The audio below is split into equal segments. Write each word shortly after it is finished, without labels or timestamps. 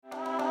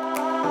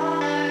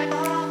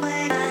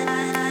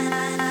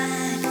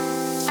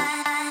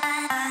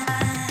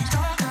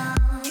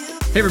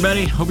Hey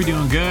everybody, hope you're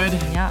doing good.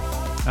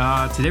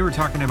 Yeah. Today we're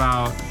talking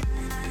about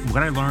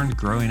what I learned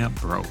growing up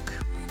broke.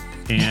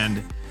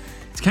 And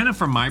it's kind of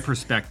from my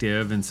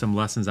perspective and some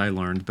lessons I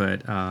learned,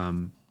 but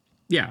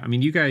yeah, I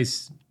mean, you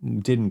guys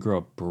didn't grow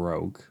up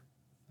broke.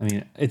 I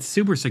mean, it's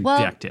super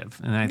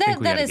subjective, and I think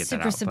we got to get that out. That is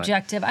super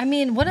subjective. I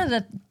mean, one of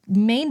the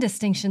main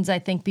distinctions, I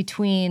think,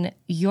 between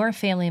your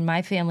family and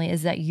my family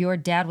is that your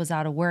dad was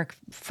out of work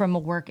from a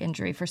work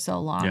injury for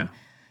so long. Yeah.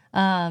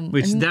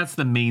 Which that's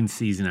the main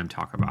season I'm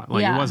talking about.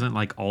 Like, Yeah. It wasn't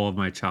like all of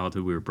my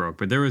childhood we were broke,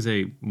 but there was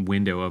a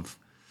window of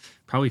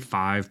probably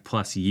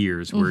 5+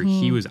 years where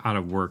he was out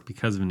of work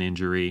because of an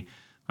injury.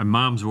 My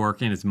mom's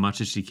working as much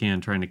as she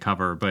can trying to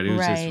cover, but it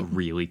was just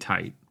really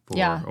tight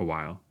for a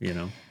while, you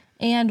know?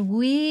 And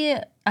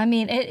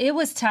it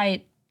was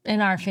tight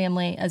in our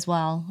family as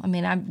well. I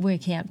mean, we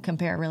can't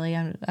compare really.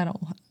 I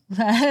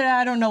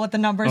don't know what the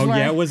numbers were. Oh,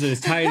 yeah? Was it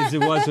as tight as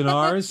it was in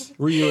ours?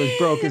 Were you as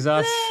broke as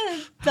us?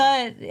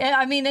 But,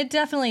 I mean, it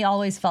definitely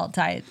always felt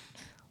tight.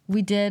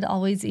 We did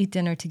always eat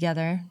dinner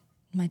together.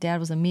 My dad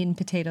was a meat and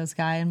potatoes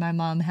guy, and my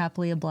mom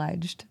happily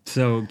obliged.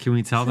 So can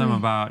we tell them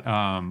about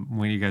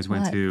when you guys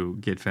went to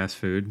get fast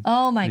food?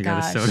 Oh, my you got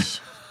a soda? gosh.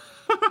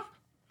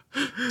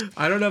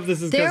 I don't know if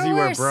this is because you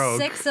were broke.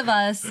 There were 6 of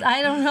us.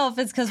 I don't know if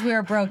it's because we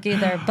were broke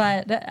either.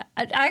 But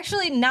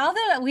actually, now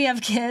that we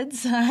have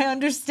kids, I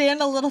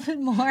understand a little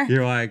bit more.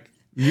 You're like,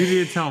 you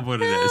need to tell them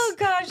what it is. Oh,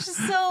 gosh.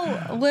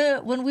 So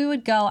when we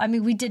would go, I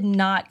mean, we did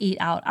not eat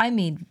out. I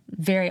mean,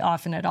 very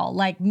often at all.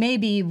 Like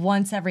maybe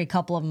once every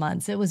couple of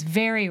months. It was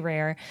very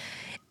rare.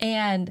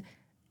 And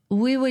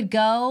we would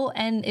go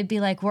and it'd be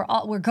like,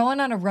 we're going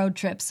on a road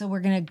trip. So we're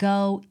going to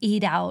go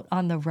eat out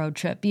on the road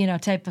trip,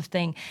 type of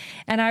thing.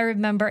 And I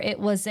remember it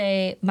was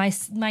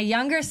my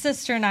younger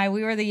sister and I,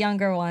 we were the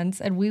younger ones,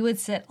 and we would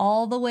sit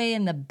all the way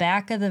in the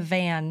back of the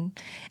van.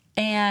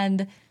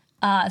 And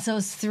so it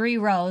was 3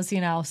 rows,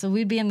 so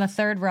we'd be in the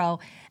 3rd row,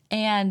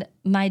 and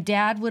my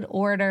dad would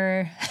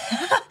order,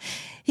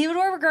 he would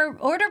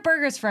order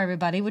burgers for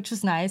everybody, which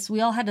was nice.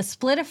 We all had to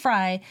split a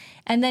fry,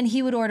 and then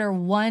he would order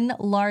 1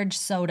 large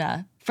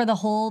soda for the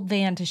whole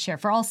van to share,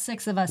 for all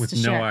 6 of us to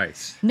share. With no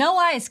ice. No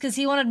ice, because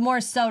he wanted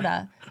more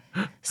soda.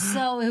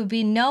 So it would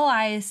be no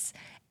ice,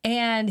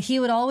 and he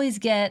would always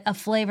get a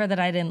flavor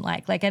that I didn't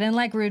like. Like I didn't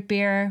like root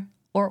beer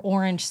or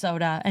orange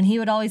soda, and he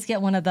would always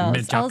get one of those.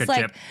 Mint I was chocolate like,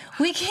 chip.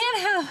 we can't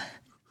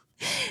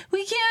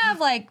have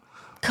like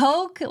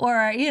Coke or,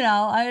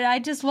 I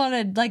just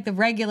wanted like the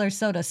regular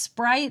soda,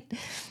 Sprite.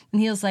 And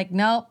he was like,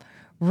 nope,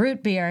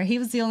 root beer. He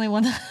was the only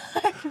one that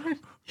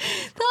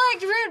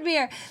liked root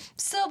beer.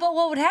 So, but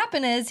what would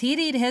happen is he'd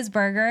eat his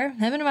burger.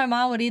 Him and my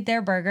mom would eat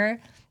their burger.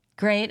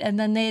 Great. And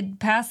then they'd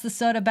pass the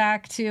soda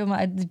back to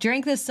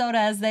drink the soda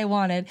as they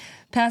wanted,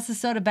 pass the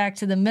soda back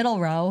to the middle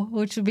row,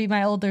 which would be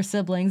my older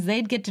siblings.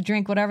 They'd get to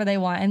drink whatever they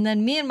want. And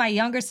then me and my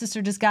younger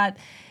sister just got,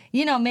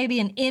 maybe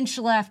an inch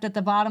left at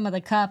the bottom of the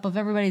cup of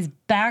everybody's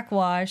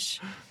backwash.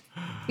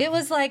 It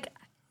was like,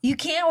 you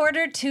can't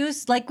order 2,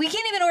 like we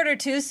can't even order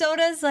 2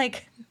 sodas.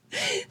 Like,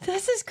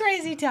 this is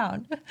crazy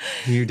town.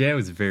 Your dad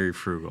was very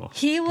frugal.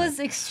 He was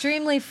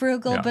extremely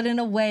frugal, but in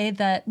a way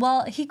that,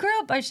 he grew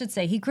up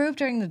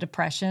during the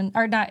Depression,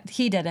 or not,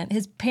 he didn't.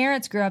 His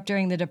parents grew up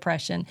during the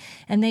Depression,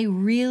 and they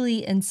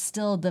really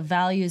instilled the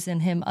values in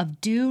him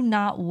of do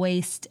not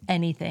waste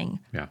anything.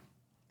 Yeah.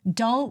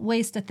 Don't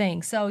waste a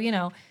thing. So,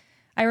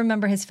 I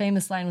remember his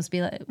famous line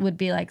would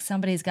be like,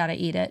 somebody's got to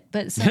eat it.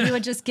 But so he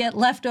would just get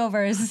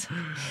leftovers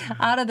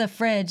out of the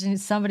fridge, and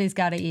somebody's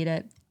got to eat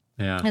it.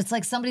 Yeah. It's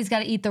like somebody's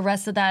got to eat the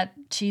rest of that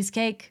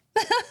cheesecake.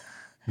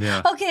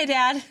 Yeah. Okay,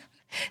 Dad.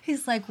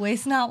 He's like,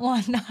 waste not,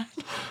 want not.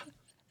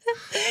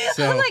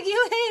 So, I'm like,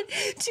 you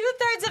ate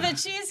 2/3 of a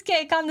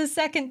cheesecake on the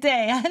 2nd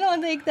day. I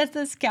don't think that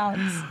this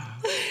counts.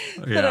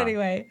 But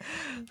anyway,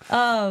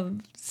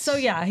 so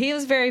yeah, he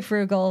was very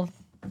frugal.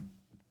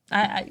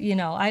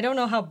 I don't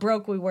know how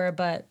broke we were,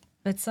 but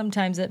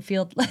sometimes it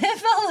felt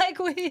like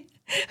we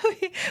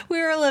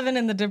were living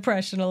in the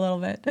Depression a little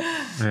bit.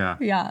 Yeah.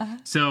 Yeah.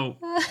 So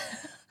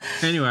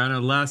anyway, on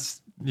a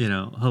less,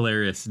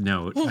 hilarious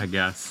note, I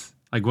guess,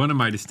 like one of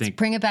my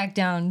distinct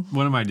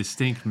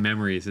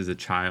memories as a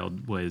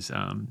child was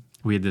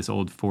we had this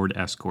old Ford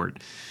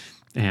Escort,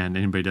 and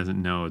anybody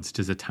doesn't know, it's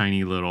just a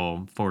tiny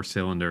little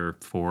 4-cylinder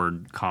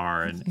Ford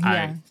car, and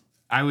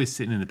I was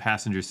sitting in the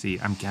passenger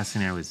seat. I'm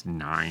guessing I was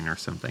 9 or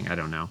something. I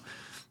don't know.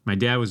 My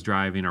dad was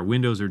driving. Our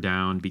windows are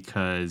down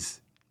because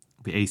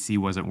the AC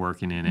wasn't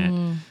working in it.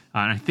 And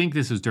I think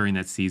this was during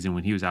that season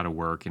when he was out of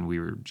work, and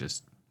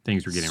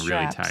things were getting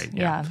Strapped. really tight.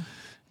 Yeah.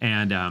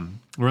 And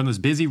we're on this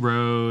busy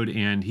road,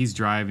 and he's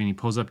driving. He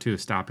pulls up to a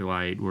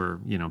stoplight. We're,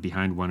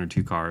 behind 1 or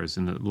 2 cars,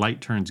 and the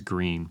light turns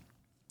green.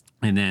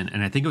 And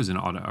I think it was an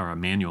auto or a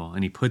manual,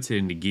 and he puts it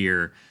into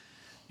gear.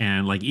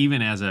 And like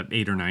even as a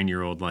 8 or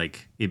 9-year-old,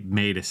 like it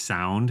made a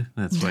sound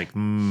that's like,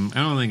 I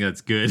don't think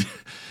that's good.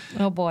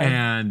 Oh boy!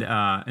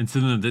 And so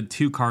then the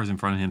 2 cars in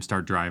front of him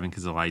start driving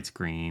because the light's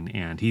green,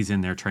 and he's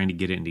in there trying to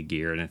get it into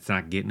gear, and it's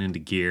not getting into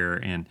gear.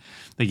 And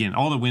again,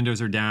 all the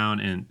windows are down,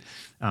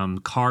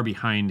 and car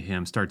behind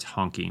him starts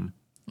honking,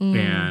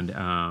 and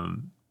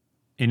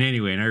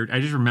anyway, and I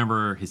just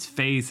remember his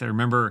face. I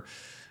remember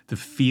the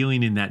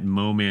feeling in that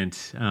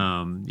moment,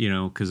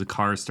 because the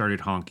car started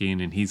honking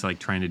and he's like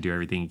trying to do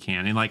everything he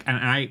can. And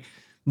I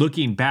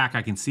looking back,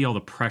 I can see all the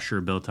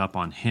pressure built up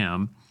on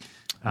him.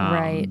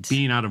 Right.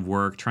 Being out of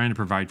work, trying to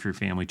provide for your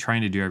family,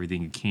 trying to do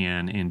everything you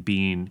can, and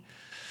being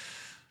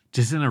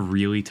just in a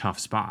really tough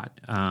spot.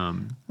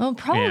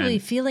 Probably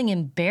feeling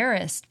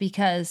embarrassed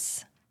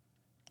because...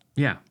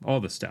 Yeah,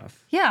 all the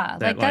stuff. Yeah,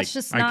 that's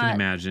just not... I can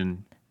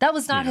imagine. That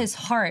was not his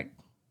heart.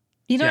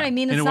 You know what I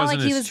mean? It's not like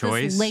he was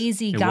this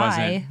lazy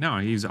guy. No,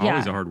 he's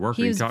always a hard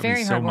worker. He taught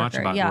me so much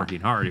about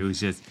working hard. It was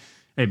just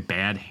a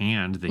bad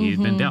hand that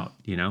he'd been dealt,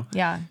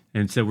 Yeah.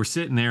 And so we're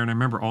sitting there, and I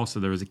remember also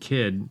there was a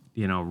kid,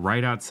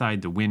 right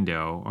outside the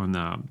window on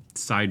the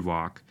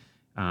sidewalk,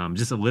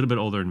 just a little bit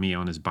older than me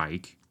on his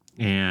bike.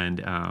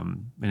 And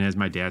as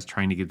my dad's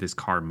trying to get this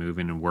car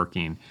moving and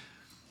working,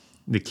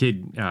 the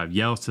kid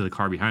yells to the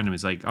car behind him.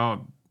 He's like,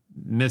 "Oh,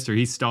 mister,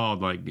 he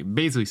stalled," like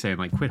basically saying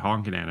like, "Quit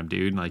honking at him,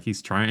 dude." Like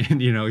he's trying,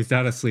 he's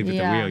not asleep at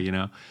the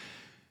wheel,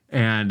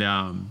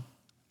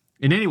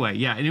 And anyway,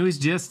 yeah, and it was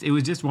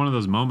just one of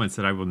those moments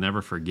that I will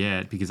never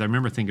forget, because I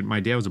remember thinking my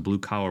dad was a blue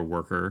collar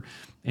worker,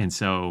 and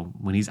so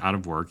when he's out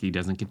of work, he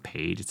doesn't get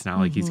paid. It's not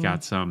like he's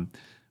got some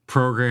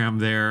program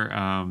there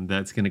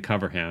that's going to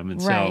cover him,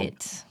 and so,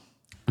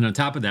 and on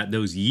top of that,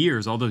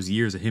 all those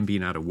years of him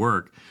being out of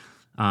work,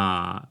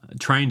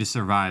 trying to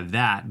survive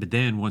that. But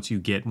then once he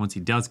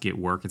does get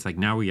work, it's like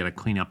now we got to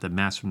clean up the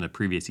mess from the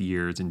previous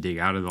years and dig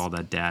out of all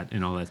that debt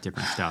and all that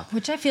different stuff.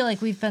 Which I feel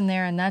like we've been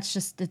there, and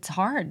it's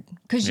hard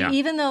because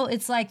even though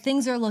it's like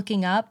things are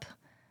looking up,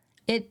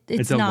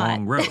 it's a not.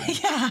 long road,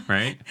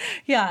 right?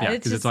 Yeah,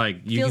 because it's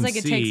like you can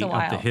see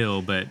up the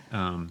hill, but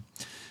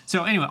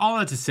so anyway, all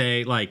that to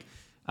say, like.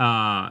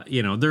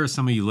 There are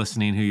some of you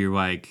listening who you're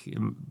like,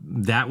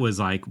 that was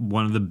like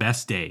one of the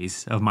best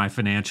days of my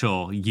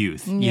financial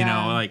youth,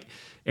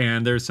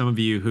 and there's some of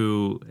you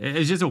who,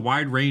 it's just a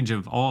wide range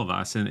of all of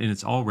us, and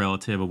it's all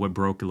relative of what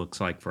broke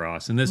looks like for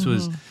us. And this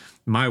was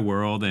my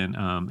world.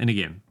 And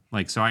again,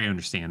 so I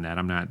understand that.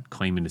 I'm not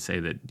claiming to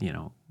say that,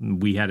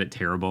 we had it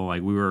terrible.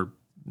 Like we were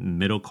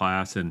middle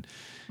class and,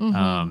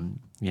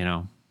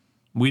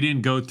 we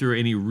didn't go through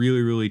any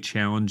really, really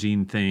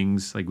challenging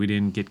things. Like we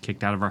didn't get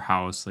kicked out of our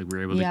house. Like we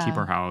were able to keep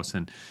our house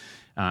and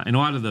a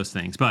lot of those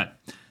things. But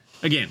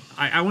again,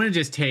 I want to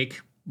just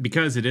take,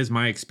 because it is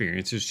my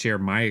experience, just share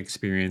my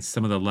experience,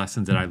 some of the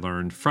lessons that I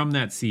learned from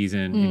that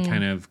season and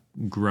kind of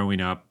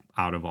growing up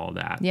out of all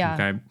that. Yeah.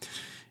 Okay.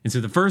 And so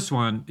the first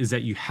one is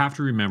that you have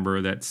to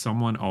remember that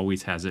someone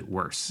always has it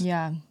worse.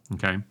 Yeah.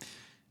 Okay.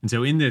 And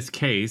so in this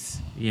case,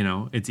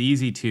 it's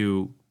easy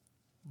to,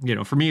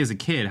 for me as a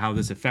kid, how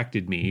this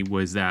affected me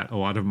was that a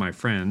lot of my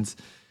friends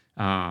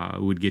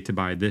would get to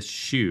buy this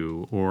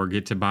shoe or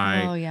get to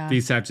buy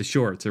these types of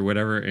shorts or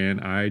whatever,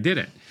 and I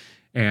didn't.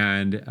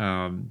 And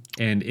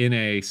in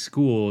a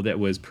school that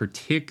was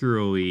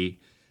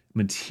particularly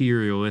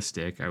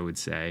materialistic, I would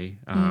say,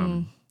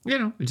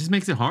 it just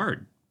makes it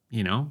hard,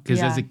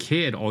 because as a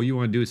kid, all you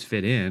want to do is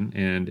fit in,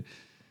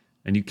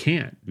 and you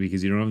can't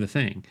because you don't have the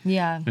thing.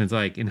 Yeah. And it's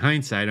like, in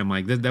hindsight, I'm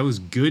like, that was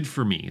good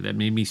for me. That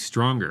made me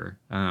stronger.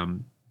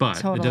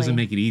 But it doesn't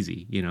make it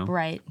easy,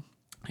 Right.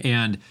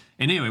 And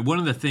anyway, one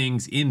of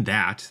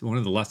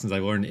the lessons I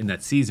learned in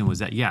that season was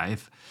that,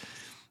 if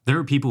there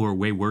are people who are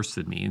way worse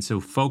than me, and so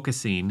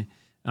focusing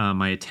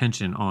my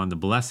attention on the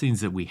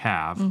blessings that we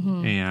have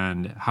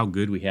and how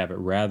good we have it,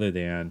 rather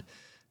than,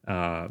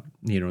 the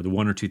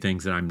one or two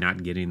things that I'm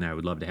not getting that I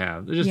would love to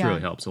have, it just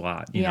really helps a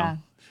lot, you know?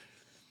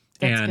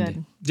 That's and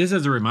good. Just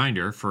as a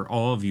reminder for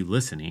all of you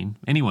listening,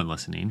 anyone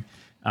listening,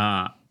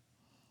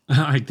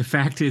 like the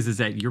fact is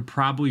that you're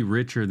probably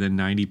richer than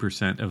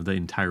 90% of the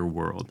entire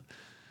world.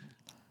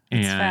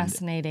 It's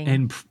fascinating.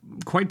 And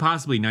quite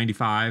possibly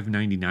 95,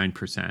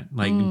 99%.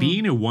 Like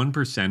being a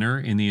 1%er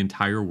in the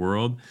entire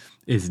world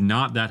is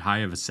not that high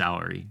of a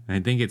salary. I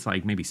think it's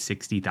like maybe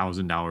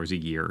 $60,000 a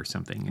year or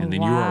something. And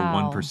then you are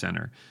a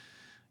 1%er,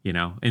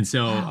 And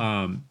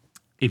so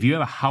if you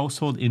have a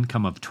household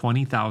income of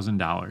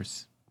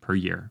 $20,000 per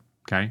year,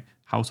 okay?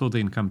 Household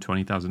income,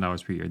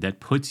 $20,000 per year. That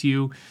puts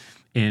you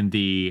in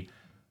the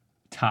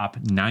top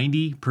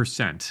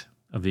 90%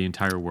 of the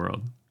entire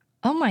world.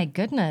 Oh my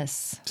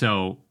goodness.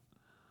 So,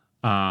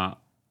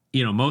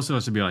 most of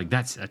us would be like,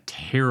 that's a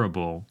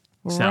terrible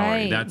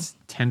salary. Right. That's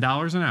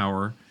 $10 an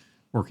hour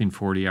working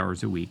 40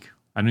 hours a week.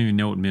 I don't even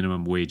know what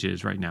minimum wage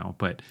is right now,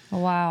 but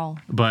wow.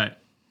 But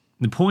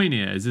the point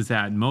is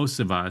that most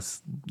of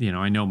us,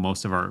 I know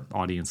most of our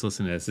audience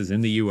listening to this is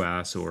in the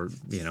US or,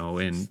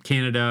 in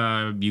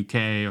Canada,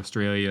 UK,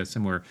 Australia,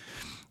 somewhere.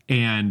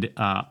 And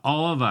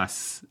all of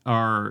us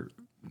are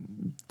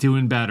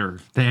doing better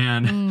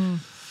than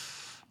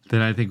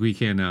I think we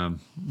can,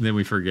 than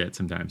we forget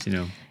sometimes,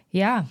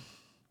 Yeah.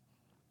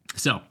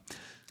 So.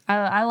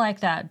 I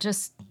like that.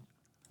 Just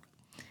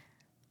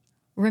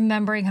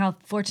remembering how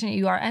fortunate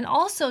you are. And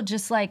also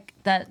just like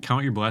that.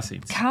 Count your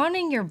blessings.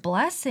 Counting your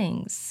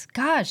blessings.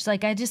 Gosh,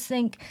 I just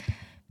think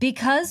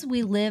because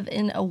we live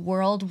in a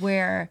world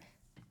where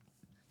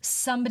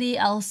somebody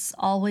else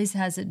always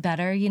has it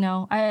better. You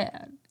know,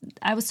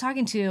 I was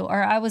talking to,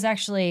 or I was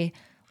actually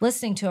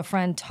listening to a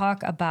friend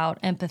talk about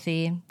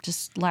empathy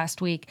just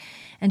last week,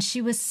 and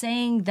she was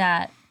saying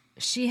that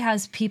she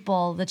has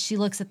people that she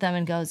looks at them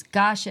and goes,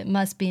 gosh, it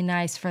must be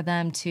nice for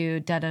them to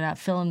da-da-da,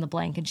 fill in the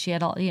blank. And she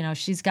had all, you know,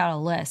 she's got a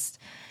list.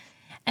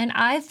 And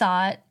I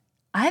thought,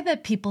 I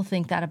bet people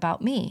think that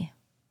about me.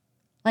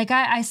 Like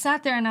I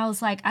sat there and I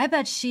was like, I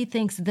bet she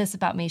thinks this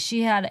about me.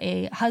 She had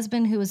a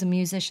husband who was a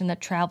musician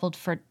that traveled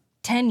for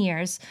 10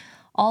 years,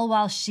 all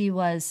while she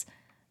was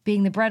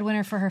being the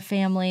breadwinner for her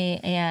family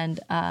and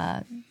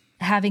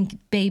having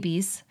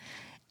babies.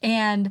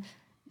 And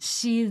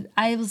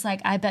I was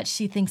like, I bet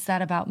she thinks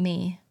that about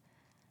me.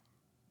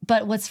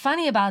 But what's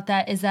funny about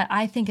that is that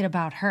I think it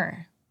about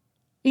her.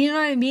 You know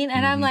what I mean?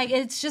 And I'm like,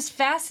 it's just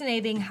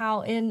fascinating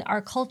how in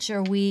our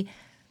culture we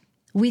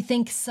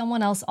think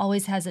someone else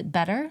always has it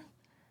better.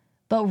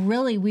 But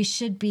really, we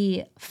should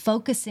be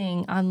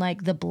focusing on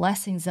like the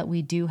blessings that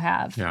we do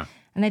have. Yeah.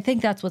 And I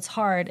think that's what's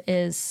hard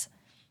is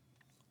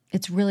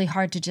it's really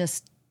hard to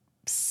just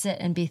sit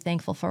and be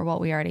thankful for what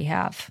we already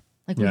have.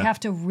 Like we have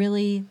to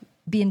really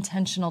be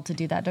intentional to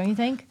do that, don't you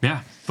think?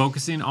 Yeah,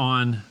 focusing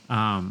on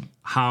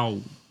how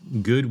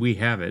good we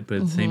have it, but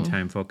at the same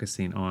time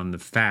focusing on the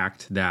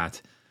fact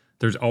that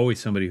there's always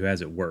somebody who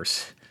has it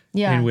worse.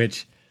 Yeah. In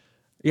which,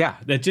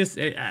 that just,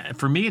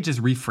 for me, it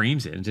just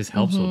reframes it and just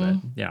helps a little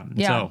bit. Yeah.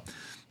 So,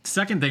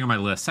 second thing on my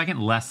list,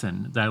 second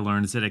lesson that I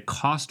learned is that it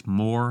costs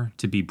more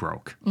to be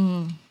broke.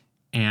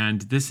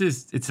 And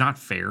it's not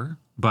fair,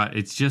 but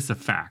it's just a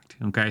fact.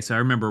 Okay. So I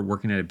remember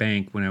working at a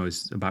bank when I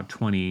was about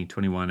 20,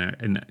 21.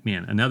 And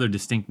man, another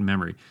distinct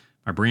memory.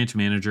 My branch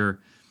manager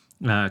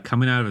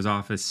coming out of his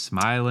office,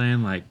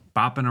 smiling, like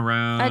bopping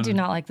around. I do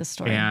not like this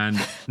story. And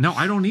no,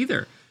 I don't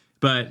either.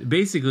 But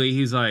basically,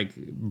 he's like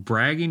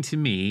bragging to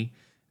me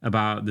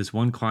about this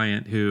one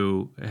client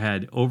who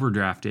had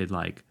overdrafted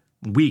like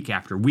week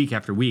after week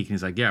after week. And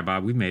he's like, yeah,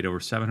 Bob, we've made over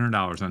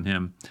 $700 on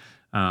him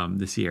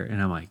this year.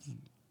 And I'm like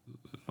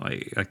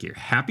you're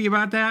happy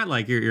about that?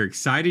 Like you're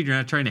excited. You're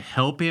not trying to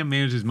help him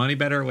manage his money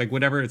better, like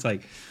whatever. It's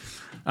like,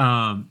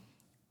 and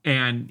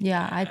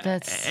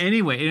that's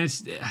anyway. And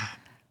it's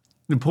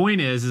the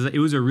point is it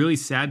was a really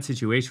sad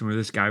situation where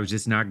this guy was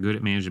just not good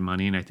at managing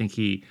money, and I think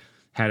he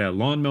had a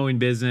lawn mowing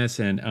business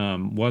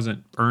and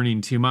wasn't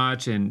earning too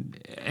much, and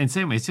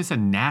same way, it's just a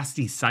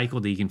nasty cycle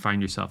that you can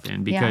find yourself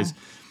in because.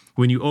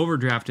 When you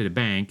overdraft at a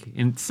bank,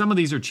 and some of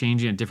these are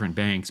changing at different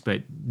banks,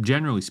 but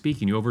generally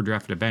speaking, you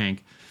overdraft at a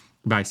bank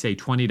by, say,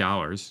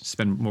 $20,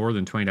 spend more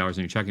than $20 in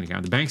your checking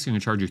account, the bank's going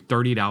to charge you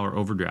 $30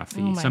 overdraft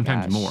fee,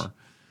 sometimes more.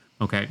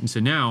 Okay, and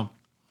so now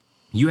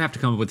you have to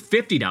come up with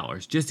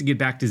 $50 just to get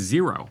back to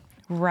zero.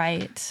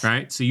 Right.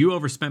 Right? So you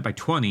overspent by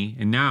 20,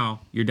 and now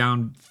you're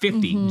down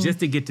 50 just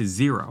to get to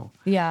zero.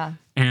 Yeah.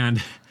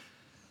 And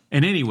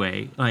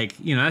anyway, like,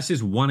 you know, that's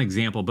just one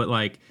example, but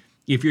like,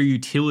 if your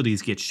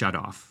utilities get shut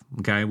off,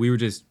 okay? We were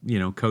just,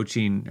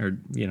 coaching or,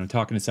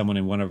 talking to someone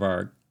in one of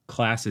our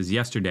classes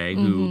yesterday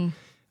who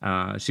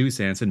she was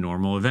saying it's a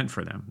normal event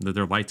for them, that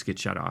their lights get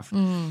shut off.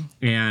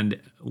 And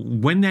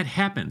when that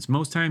happens,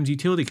 most times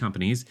utility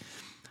companies,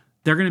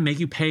 they're going to make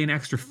you pay an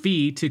extra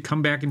fee to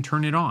come back and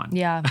turn it on.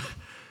 Yeah.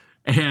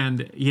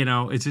 And,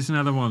 it's just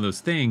another one of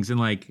those things. And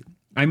like,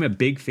 I'm a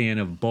big fan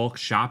of bulk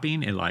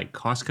shopping at like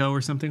Costco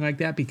or something like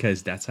that,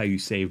 because that's how you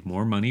save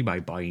more money by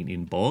buying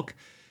in bulk.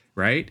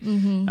 Right.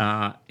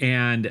 So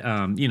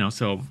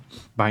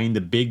buying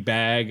the big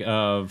bag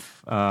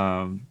of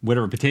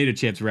whatever potato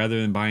chips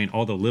rather than buying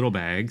all the little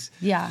bags.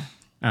 Yeah.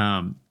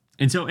 And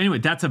so anyway,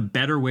 that's a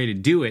better way to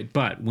do it.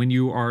 But when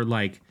you are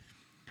like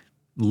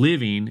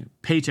living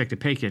paycheck to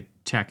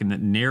paycheck in the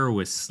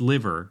narrowest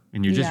sliver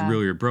and you're just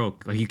really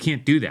broke, like you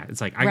can't do that. It's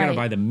like, I got to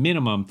buy the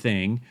minimum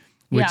thing,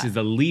 which is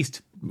the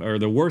least or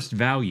the worst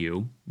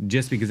value,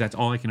 just because that's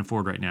all I can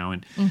afford right now.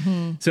 And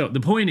so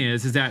the point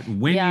is that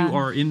when you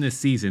are in this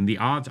season, the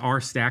odds are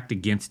stacked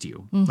against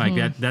you.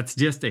 Like that's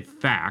just a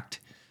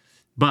fact.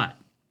 But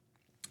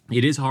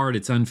it is hard.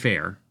 It's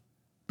unfair.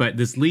 But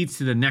this leads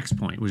to the next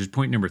point, which is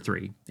point number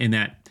 3, in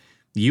that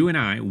you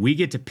and we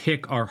get to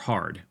pick our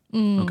hard.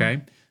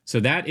 Okay? So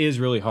that is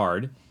really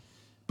hard.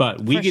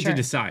 But we get to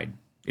decide.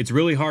 It's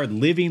really hard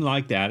living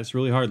like that. It's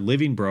really hard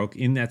living broke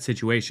in that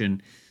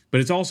situation. But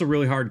it's also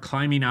really hard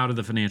climbing out of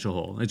the financial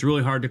hole. It's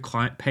really hard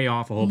to pay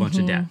off a whole bunch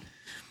of debt.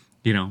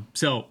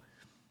 So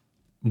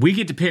we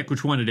get to pick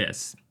which one it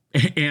is.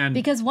 And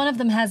because one of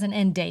them has an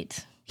end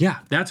date. Yeah,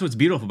 that's what's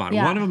beautiful about it.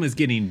 Yeah. One of them is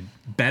getting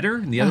better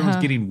and the other one's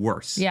getting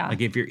worse. Yeah.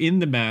 Like if you're in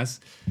the mess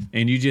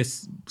and you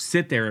just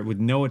sit there with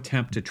no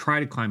attempt to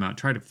try to climb out,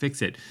 try to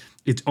fix it,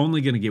 it's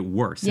only going to get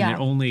worse. Yeah. And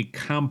it only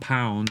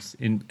compounds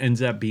and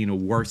ends up being a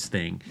worse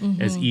thing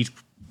as each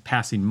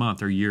passing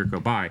month or year go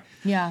by.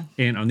 Yeah.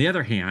 And on the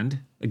other hand,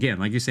 again,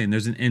 like you're saying,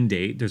 there's an end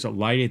date. There's a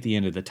light at the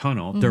end of the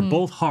tunnel. They're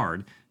both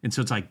hard. And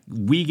so it's like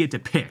we get to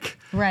pick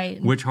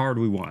which hard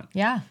we want.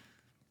 Yeah.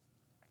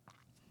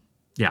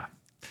 Yeah.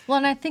 Well,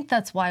 and I think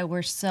that's why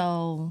we're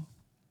so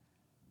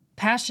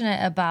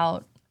passionate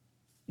about,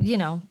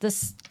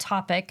 this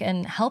topic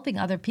and helping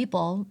other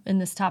people in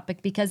this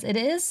topic, because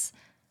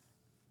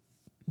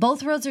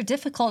both roads are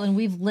difficult, and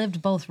we've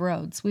lived both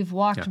roads. We've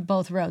walked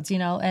both roads,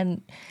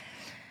 and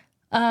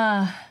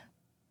the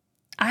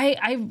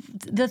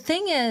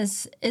thing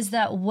is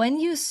that when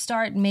you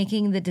start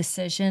making the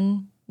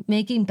decision,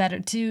 making better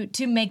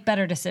to make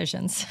better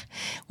decisions,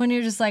 when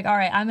you're just like, all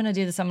right, I'm going to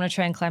do this, I'm going to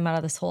try and climb out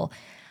of this hole,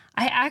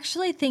 I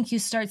actually think you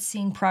start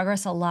seeing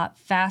progress a lot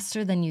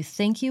faster than you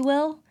think you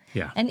will.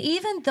 Yeah. And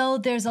even though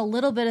there's a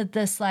little bit of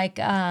this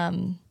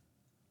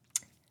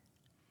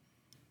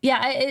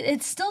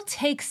it still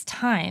takes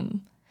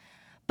time.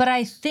 But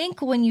I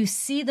think when you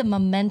see the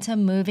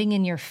momentum moving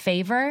in your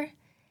favor,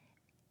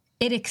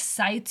 it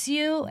excites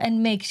you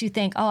and makes you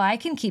think, oh, I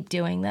can keep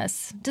doing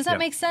this. Does that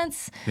make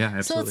sense? Yeah,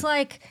 absolutely. So it's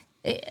like,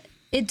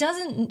 it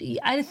doesn't,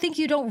 I think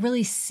you don't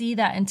really see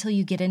that until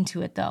you get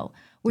into it, though,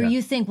 where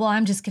you think, well,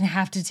 I'm just going to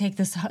have to take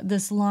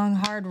this long,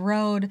 hard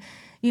road,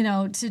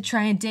 to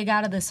try and dig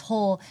out of this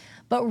hole.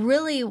 But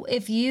really,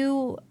 if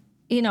you,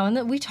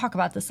 and we talk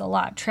about this a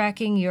lot,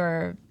 tracking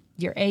your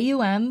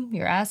AUM,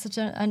 your assets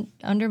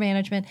under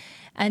management,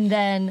 and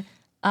then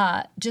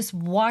just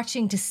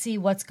watching to see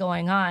what's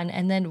going on,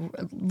 and then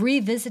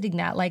revisiting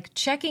that, like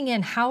checking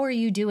in, how are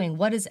you doing?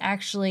 What is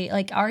actually,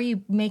 like, are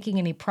you making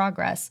any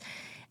progress?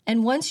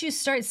 And once you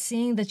start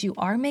seeing that you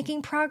are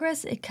making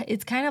progress,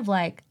 it's kind of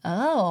like,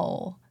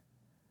 oh,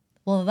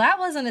 well, that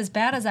wasn't as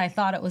bad as I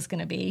thought it was going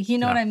to be. You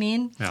know what I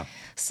mean? Yeah.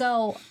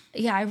 So,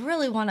 I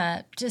really want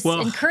to just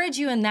encourage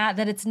you in that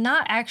it's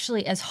not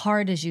actually as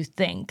hard as you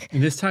think.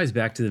 And this ties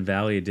back to the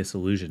Valley of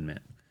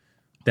Disillusionment,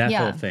 that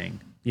whole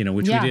thing,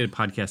 which we did a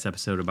podcast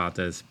episode about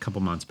this a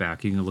couple months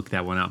back. You can look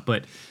that one up.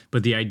 But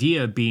the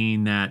idea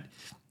being that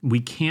we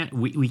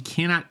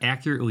cannot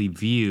accurately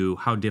view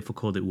how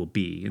difficult it will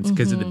be. It's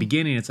because at the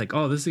beginning, it's like,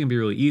 oh, this is going to be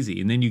really easy.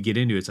 And then you get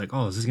into it, it's like,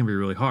 oh, this is going to be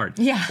really hard.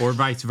 Yeah. Or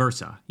vice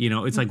versa.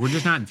 It's like we're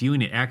just not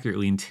viewing it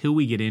accurately until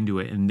we get into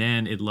it. And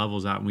then it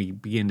levels out and we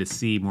begin to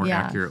see more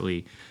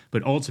accurately.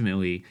 But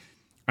ultimately,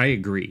 I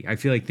agree. I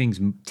feel like things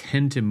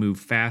tend to move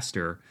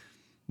faster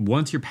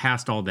once you're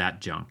past all that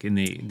junk and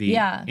the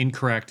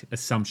incorrect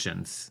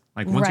assumptions.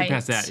 Like once you're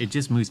past that, it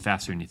just moves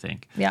faster than you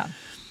think. Yeah.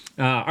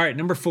 All right,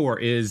 number 4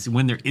 is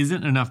when there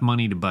isn't enough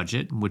money to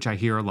budget, which I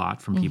hear a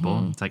lot from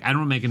people. It's like, I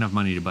don't make enough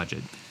money to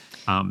budget.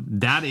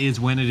 That is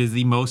when it is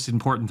the most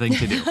important thing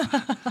to do.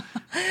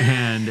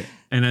 and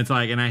it's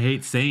like, and I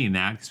hate saying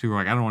that because people are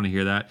like, I don't want to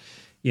hear that,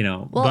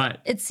 Well,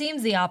 but it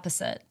seems the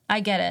opposite. I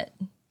get it.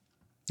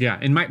 Yeah,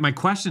 and my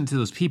question to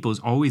those people is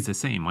always the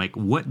same. Like,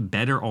 what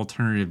better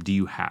alternative do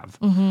you have?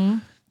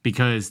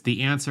 Because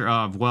the answer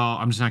of, well,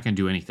 I'm just not going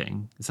to do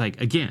anything. It's like,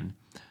 again,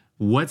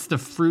 what's the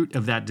fruit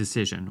of that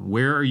decision?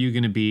 Where are you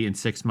going to be in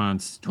 6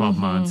 months, 12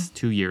 months,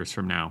 2 years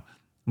from now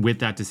with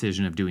that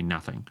decision of doing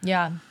nothing?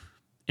 Yeah.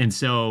 And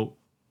so,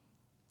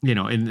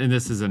 and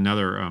this is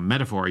another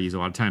metaphor I use a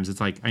lot of times. It's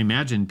like, I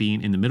imagine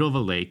being in the middle of a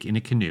lake in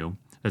a canoe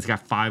that's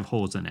got 5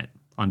 holes in it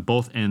on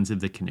both ends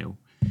of the canoe.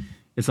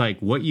 It's like,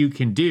 what you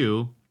can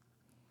do,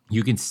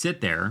 you can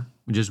sit there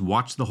and just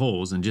watch the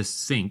holes and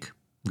just sink,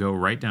 go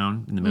right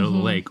down in the middle of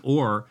the lake.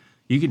 Or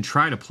you can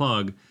try to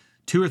plug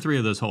 2 or 3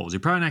 of those holes. You're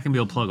probably not going to be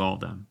able to plug all of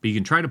them, but you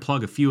can try to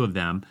plug a few of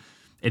them.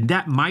 And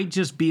that might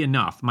just be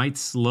enough, might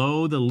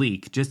slow the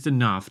leak just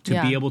enough to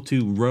be able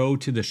to row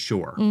to the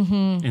shore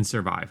and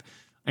survive.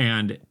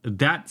 And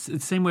that's the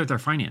same way with our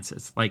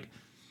finances. Like,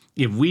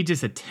 if we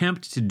just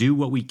attempt to do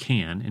what we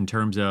can in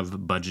terms of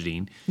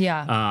budgeting,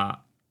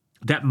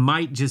 that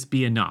might just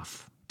be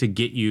enough to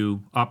get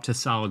you up to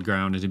solid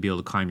ground and to be able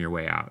to climb your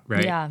way out,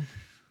 right? Yeah.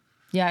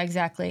 Yeah,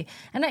 exactly.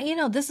 And,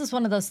 this is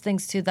one of those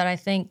things, too, that I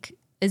think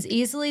is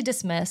easily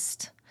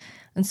dismissed.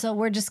 And so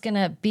we're just going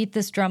to beat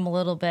this drum a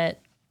little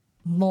bit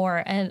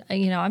more. And,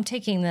 I'm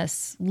taking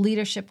this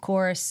leadership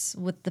course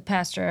with the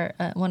pastor,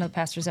 one of the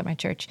pastors at my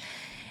church.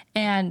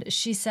 And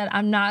she said,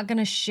 I'm not going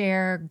to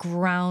share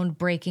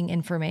groundbreaking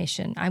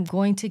information. I'm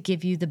going to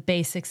give you the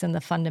basics and the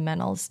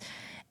fundamentals.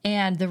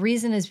 And the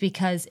reason is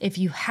because if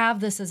you have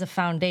this as a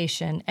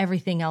foundation,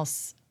 everything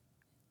else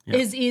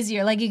is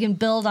easier. Like, you can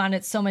build on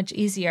it so much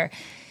easier.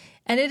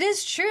 And it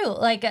is true.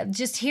 Like,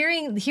 just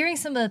hearing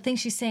some of the things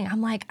she's saying,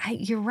 I'm like,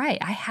 you're right.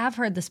 I have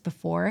heard this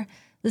before.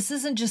 This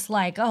isn't just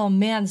like, oh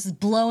man, this is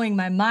blowing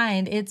my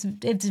mind. It's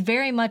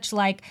very much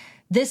like,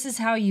 this is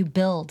how you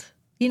build.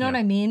 You know what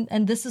I mean?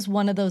 And this is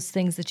one of those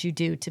things that you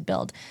do to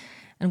build.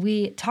 And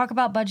we talk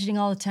about budgeting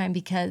all the time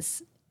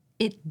because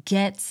it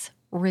gets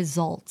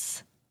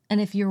results.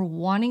 And if you're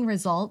wanting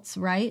results,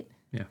 right?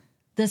 Yeah.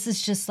 This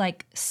is just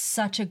like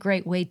such a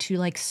great way to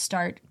like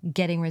start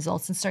getting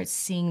results and start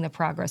seeing the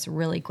progress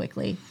really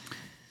quickly.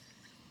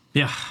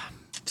 Yeah.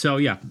 So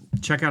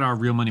check out our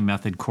Real Money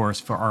Method course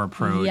for our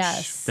approach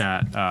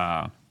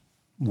that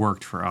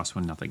worked for us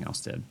when nothing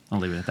else did. I'll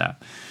leave it at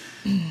that.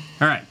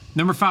 All right.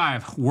 Number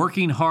 5,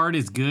 working hard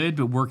is good,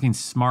 but working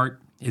smart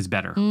is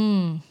better.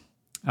 I'm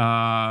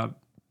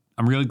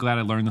really glad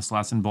I learned this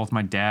lesson. Both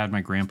my dad and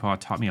my grandpa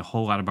taught me a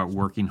whole lot about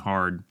working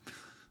hard,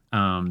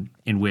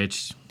 in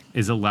which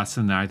is a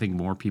lesson that I think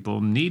more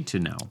people need to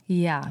know.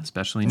 Yeah.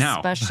 Especially now.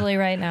 Especially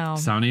right now.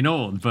 Sounding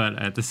old, but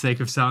at the sake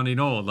of sounding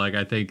old, like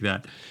I think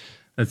that's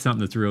something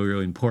that's really,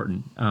 really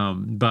important.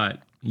 But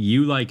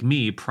you, like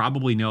me,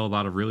 probably know a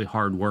lot of really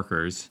hard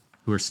workers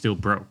who are still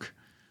broke,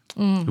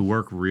 who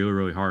work really,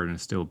 really hard and are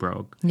still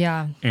broke.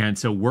 Yeah. And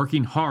so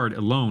working hard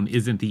alone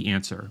isn't the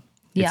answer.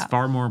 Yeah. It's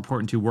far more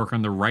important to work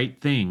on the right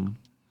thing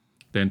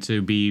than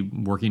to be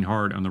working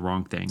hard on the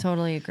wrong thing.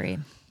 Totally agree.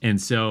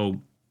 And so,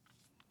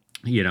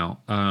 you know,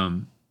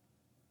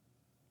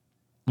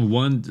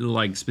 one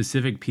like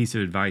specific piece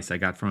of advice I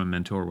got from a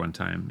mentor one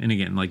time, and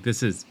again, like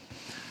this was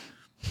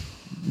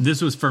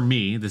for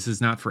me. This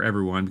is not for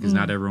everyone because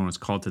not everyone is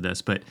called to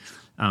this. But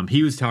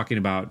he was talking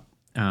about,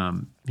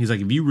 he's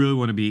like, if you really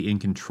want to be in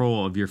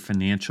control of your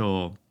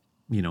financial,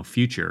 you know,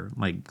 future,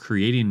 like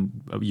creating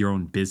your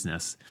own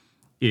business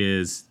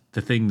is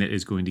the thing that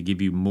is going to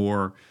give you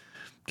more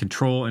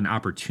control and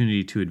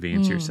opportunity to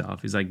advance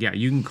yourself. He's like, yeah,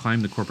 you can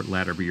climb the corporate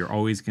ladder, but you're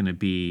always going to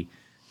be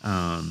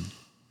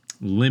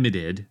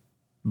limited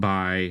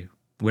by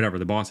whatever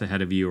the boss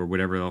ahead of you or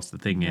whatever else the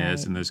thing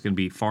is. And there's going to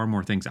be far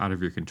more things out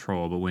of your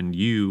control. But when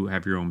you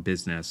have your own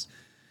business,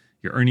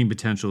 your earning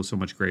potential is so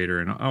much greater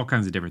and all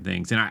kinds of different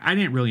things. And I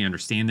didn't really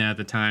understand that at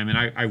the time. And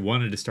I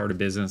wanted to start a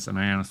business and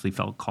I honestly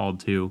felt called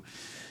to.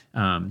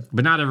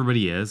 But not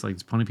everybody is. Like,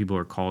 there's plenty of people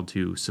who are called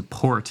to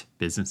support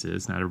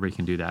businesses. Not everybody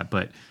can do that.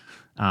 But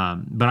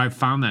I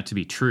found that to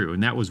be true.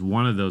 And that was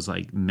one of those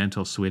like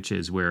mental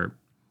switches where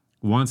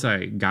once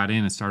I got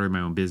in and started my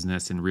own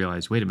business and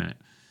realized, wait a minute,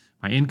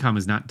 my income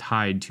is not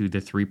tied to the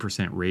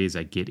 3% raise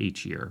I get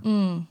each year.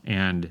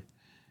 And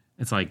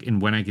it's like,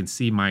 and when I can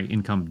see my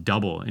income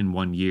double in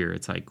 1 year,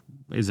 it's like,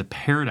 it's a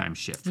paradigm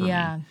shift for me.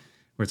 Where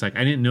it's like,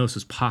 I didn't know this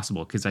was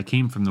possible because I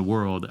came from the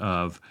world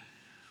of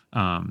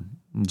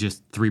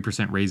just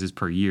 3% raises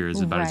per year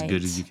is about as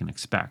good as you can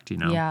expect, you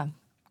know? Yeah.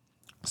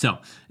 So,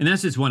 and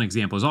that's just one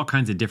example. There's all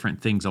kinds of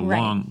different things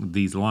along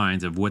these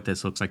lines of what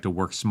this looks like to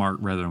work smart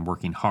rather than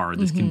working hard.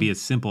 This can be as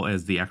simple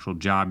as the actual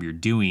job you're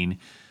doing.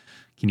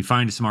 Can you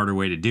find a smarter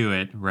way to do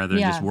it rather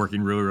than just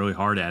working really, really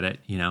hard at it,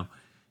 you know?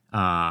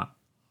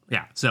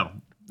 Yeah, so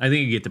I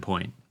think you get the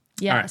point.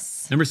 Yes. All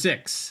right. Number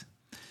 6,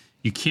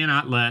 you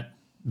cannot let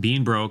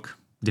being broke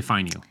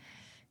define you.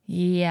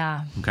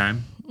 Yeah. Okay?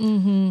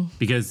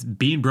 Because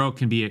being broke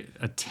can be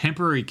a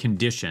temporary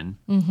condition,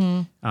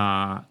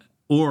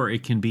 or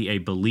it can be a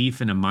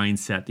belief and a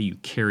mindset that you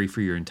carry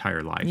for your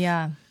entire life.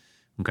 Yeah.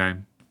 Okay?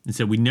 And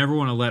so we never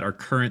want to let our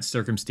current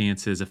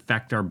circumstances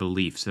affect our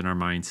beliefs and our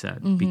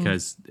mindset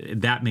because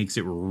that makes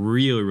it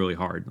really, really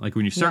hard. Like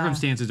when your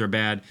circumstances are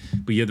bad,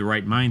 but you have the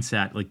right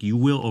mindset, like you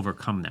will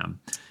overcome them.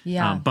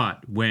 Yeah.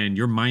 But when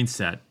your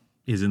mindset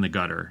is in the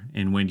gutter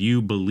and when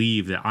you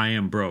believe that I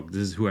am broke,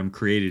 this is who I'm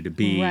created to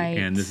be,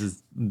 and this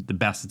is the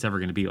best it's ever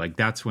going to be, like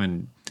that's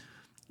when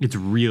it's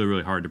really,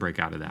 really hard to break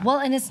out of that. Well,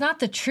 and it's not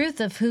the truth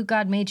of who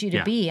God made you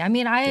to be. I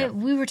mean,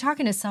 we were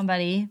talking to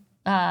somebody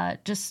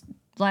just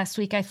last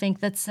week, I think,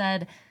 that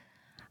said,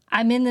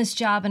 I'm in this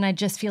job and I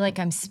just feel like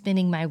I'm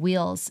spinning my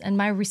wheels. And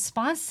my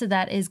response to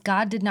that is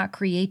God did not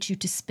create you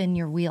to spin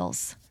your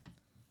wheels.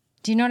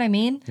 Do you know what I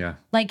mean? Yeah.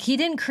 Like he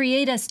didn't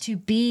create us to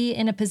be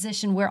in a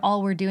position where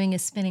all we're doing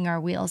is spinning our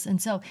wheels.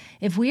 And so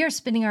if we are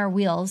spinning our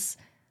wheels,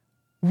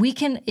 we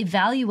can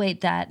evaluate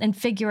that and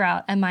figure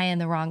out, am I in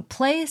the wrong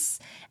place?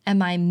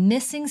 Am I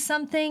missing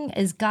something?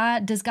 Does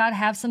God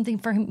have something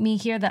for me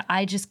here that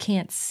I just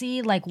can't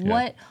see? Like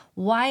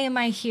why am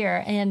I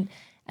here?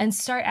 And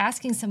start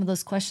asking some of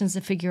those questions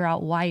to figure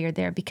out why you're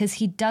there, because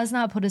he does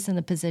not put us in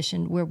the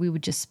position where we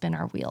would just spin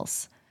our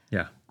wheels.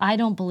 Yeah. I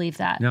don't believe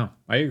that. No,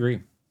 I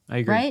agree.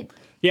 Right?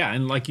 Yeah.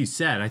 And like you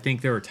said, I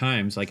think there were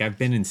times, like I've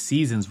been in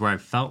seasons where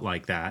I've felt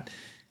like that.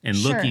 And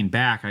looking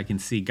back, I can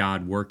see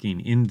God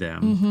working in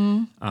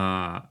them.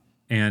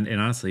 And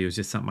honestly, it was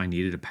just something I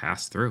needed to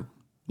pass through.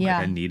 Yeah.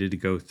 Like I needed to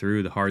go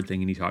through the hard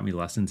thing, and he taught me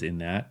lessons in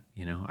that.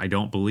 You know, I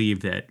don't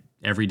believe that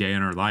every day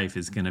in our life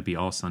is going to be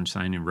all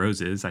sunshine and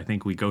roses. I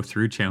think we go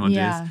through challenges.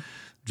 Yeah.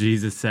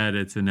 Jesus said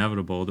it's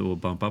inevitable that we'll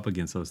bump up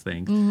against those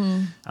things.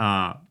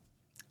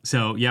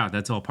 So yeah,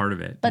 that's all part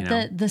of it.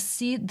 But the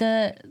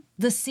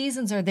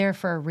seasons are there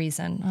for a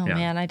reason. Oh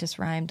man, I just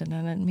rhymed and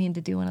I didn't mean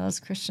to do one of those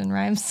Christian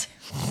rhymes.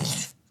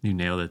 You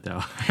nailed it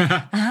though.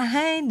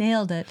 I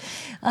nailed it.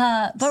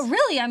 But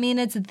really, I mean,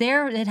 it's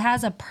there. It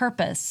has a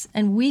purpose,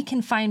 and we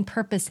can find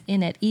purpose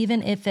in it,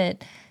 even if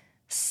it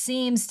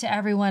seems to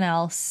everyone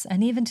else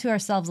and even to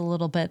ourselves a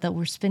little bit that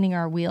we're spinning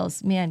our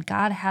wheels. Man,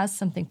 God has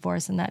something for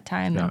us in that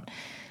time. Yeah.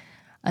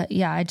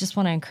 And I just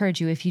want to encourage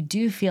you, if you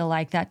do feel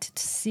like that,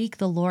 to seek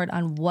the Lord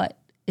on what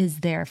is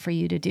there for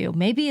you to do.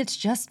 Maybe it's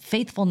just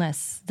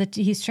faithfulness that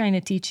he's trying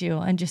to teach you,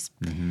 and just,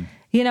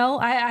 you know,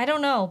 I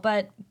don't know,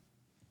 but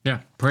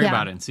pray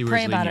about it and see where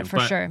pray it's leading about it for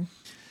sure.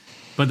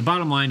 But the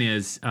bottom line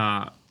is,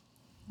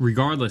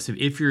 regardless of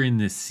if you're in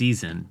this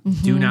season,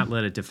 do not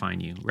let it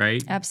define you,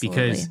 right?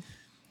 Absolutely. Because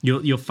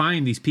you'll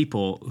find these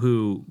people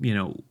who, you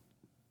know,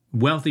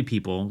 wealthy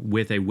people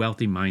with a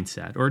wealthy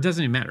mindset, or it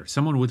doesn't even matter.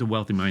 Someone with a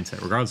wealthy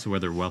mindset, regardless of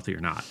whether they're wealthy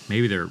or not.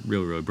 Maybe they're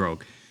really, really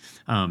broke.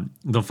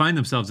 they'll find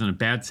themselves in a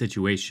bad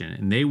situation,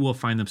 and they will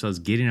find themselves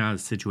getting out of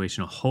the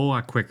situation a whole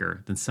lot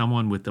quicker than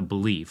someone with the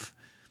belief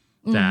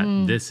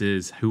that this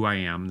is who I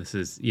am. This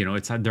is,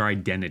 it's their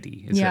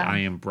identity. It's that I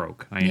am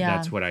broke.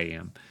 That's what I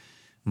am.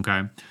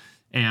 Okay.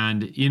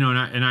 And,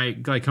 and I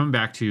like coming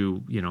back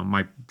to,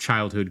 my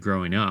childhood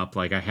growing up,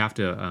 like I have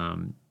to,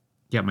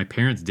 my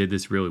parents did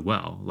this really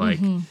well. Like,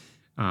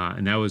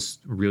 and that was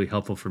really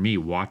helpful for me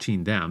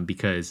watching them,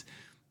 because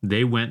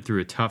they went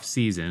through a tough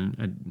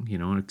season,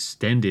 an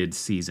extended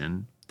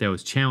season that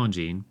was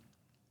challenging,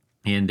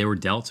 and they were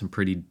dealt some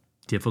pretty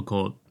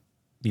difficult,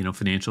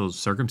 financial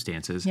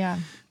circumstances,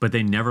 but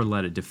they never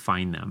let it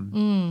define them.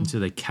 And so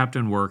they kept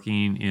on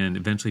working and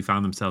eventually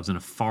found themselves in a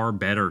far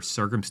better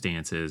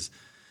circumstances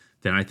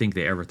than I think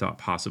they ever thought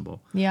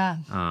possible. Yeah.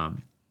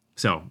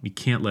 So you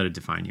can't let it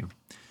define you.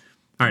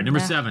 All right, number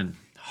 7,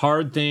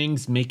 hard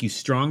things make you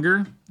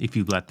stronger if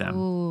you let them.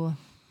 Ooh.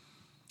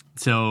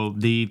 So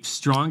the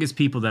strongest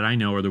people that I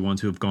know are the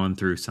ones who have gone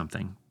through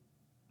something.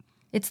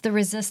 It's the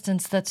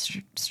resistance that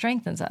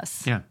strengthens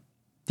us. Yeah.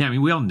 Yeah, I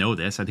mean, we all know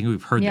this. I think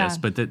we've heard this,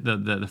 but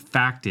the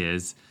fact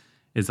is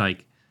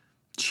like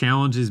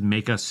challenges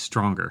make us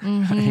stronger.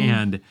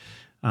 And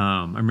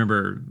I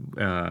remember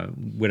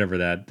whatever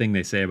that thing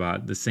they say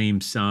about the same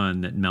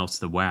sun that melts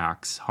the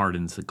wax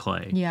hardens the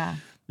clay. Yeah.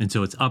 And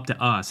so it's up to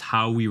us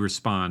how we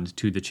respond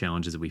to the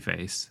challenges that we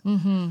face.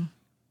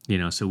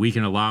 So we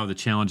can allow the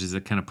challenges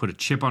that kind of put a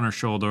chip on our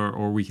shoulder,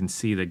 or we can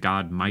see that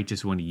God might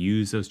just want to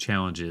use those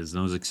challenges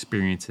and those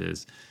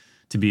experiences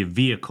to be a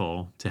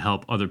vehicle to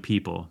help other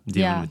people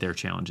dealing with their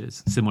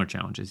challenges, similar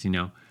challenges,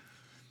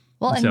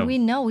 Well, and we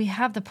know we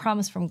have the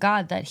promise from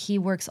God that he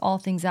works all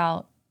things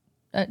out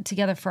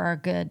together for our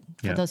good,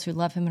 for those who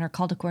love him and are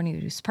called according to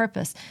his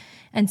purpose.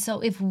 And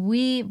so if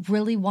we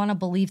really want to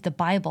believe the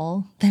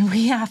Bible, then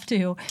we have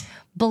to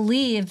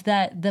believe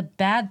that the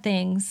bad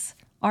things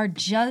are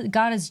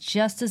God is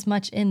just as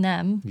much in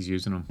them. He's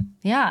using them.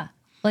 Yeah.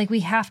 Like we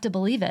have to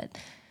believe it.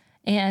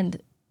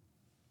 And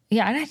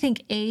and I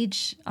think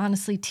age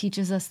honestly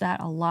teaches us that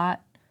a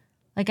lot.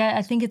 Like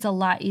I think it's a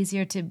lot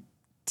easier to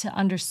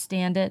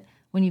understand it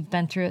when you've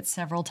been through it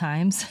several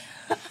times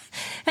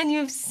and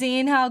you've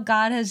seen how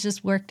God has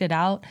just worked it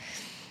out.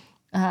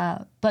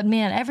 But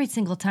man, every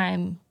single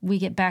time we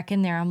get back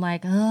in there, I'm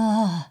like,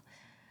 oh,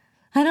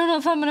 I don't know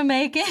if I'm going to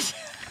make it.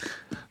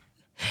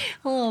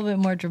 A little bit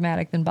more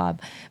dramatic than Bob,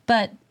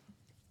 but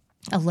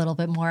a little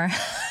bit more.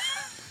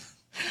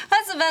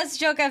 That's the best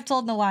joke I've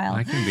told in a while.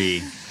 I can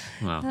be,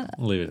 well,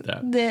 I'll leave it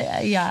at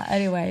that.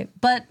 Anyway.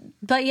 But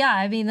yeah,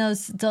 I mean,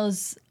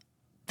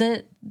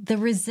 the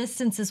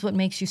resistance is what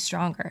makes you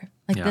stronger.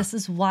 Like this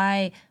is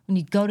why when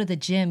you go to the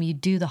gym, you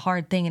do the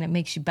hard thing and it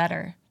makes you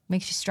better,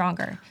 makes you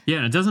stronger. Yeah,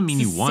 and it doesn't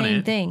mean you want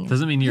it. Thing. It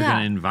doesn't mean you're going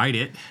to invite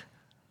it.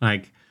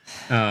 Like,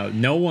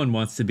 no one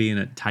wants to be in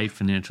a tight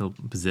financial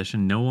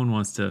position. No one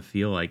wants to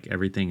feel like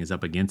everything is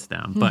up against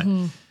them. But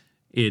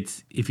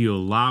it's if you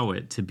allow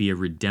it to be a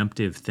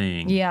redemptive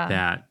thing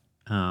that,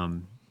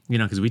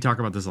 because we talk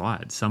about this a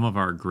lot. Some of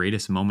our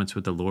greatest moments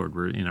with the Lord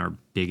were in our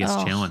biggest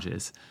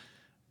challenges.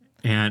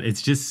 And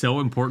it's just so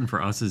important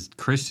for us as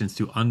Christians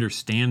to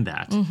understand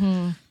that.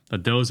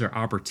 That those are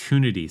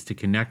opportunities to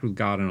connect with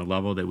God on a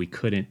level that we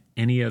couldn't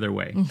any other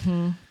way.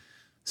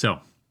 So,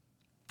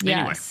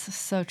 anyway. Yes,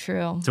 so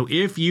true. So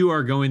if you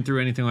are going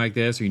through anything like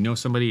this, or you know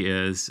somebody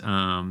is,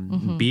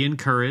 be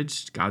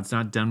encouraged. God's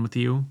not done with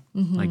you.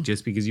 Like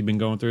just because you've been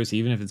going through this,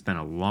 even if it's been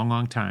a long,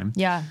 long time.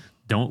 Yeah.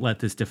 Don't let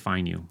this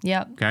define you.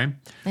 Yep. Okay?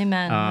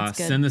 Amen. That's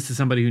good. Send this to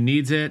somebody who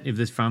needs it. If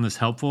this found this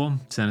helpful,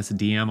 send us a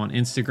DM on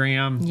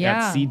Instagram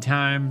at Seed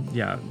Time.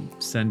 Yeah.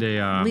 Send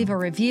a... leave a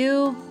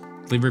review.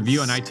 Leave a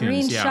review on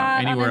iTunes. Yeah.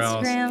 Anywhere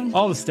else.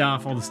 All the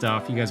stuff.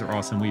 You guys are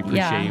awesome. We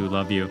appreciate you. We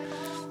love you.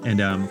 And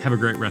have a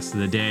great rest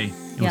of the day.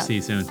 And we'll see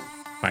you soon.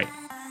 Bye.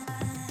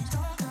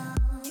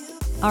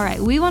 All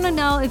right. We want to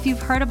know if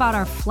you've heard about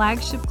our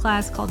flagship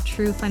class called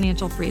True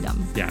Financial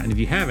Freedom. Yeah. And if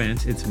you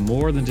haven't, it's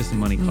more than just a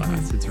money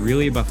class. It's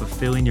really about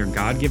fulfilling your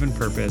God-given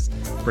purpose,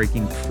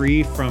 breaking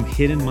free from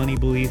hidden money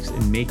beliefs,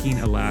 and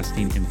making a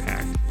lasting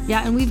impact.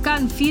 Yeah, and we've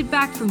gotten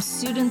feedback from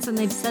students, and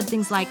they've said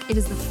things like, it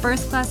is the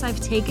first class I've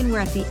taken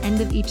where at the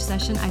end of each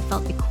session, I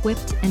felt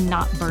equipped and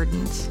not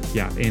burdened.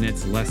 Yeah, and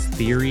it's less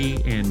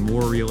theory and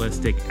more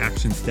realistic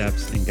action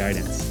steps and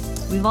guidance.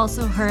 We've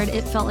also heard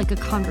it felt like a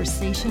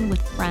conversation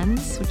with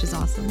friends, which is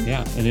awesome.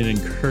 Yeah, and it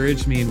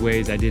encouraged me in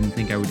ways I didn't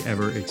think I would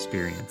ever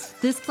experience.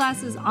 This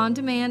class is on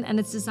demand, and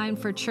it's designed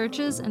for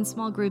churches and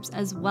small groups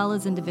as well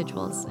as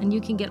individuals. And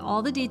you can get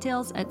all the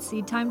details at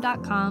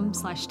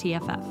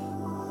seedtime.com/TFF.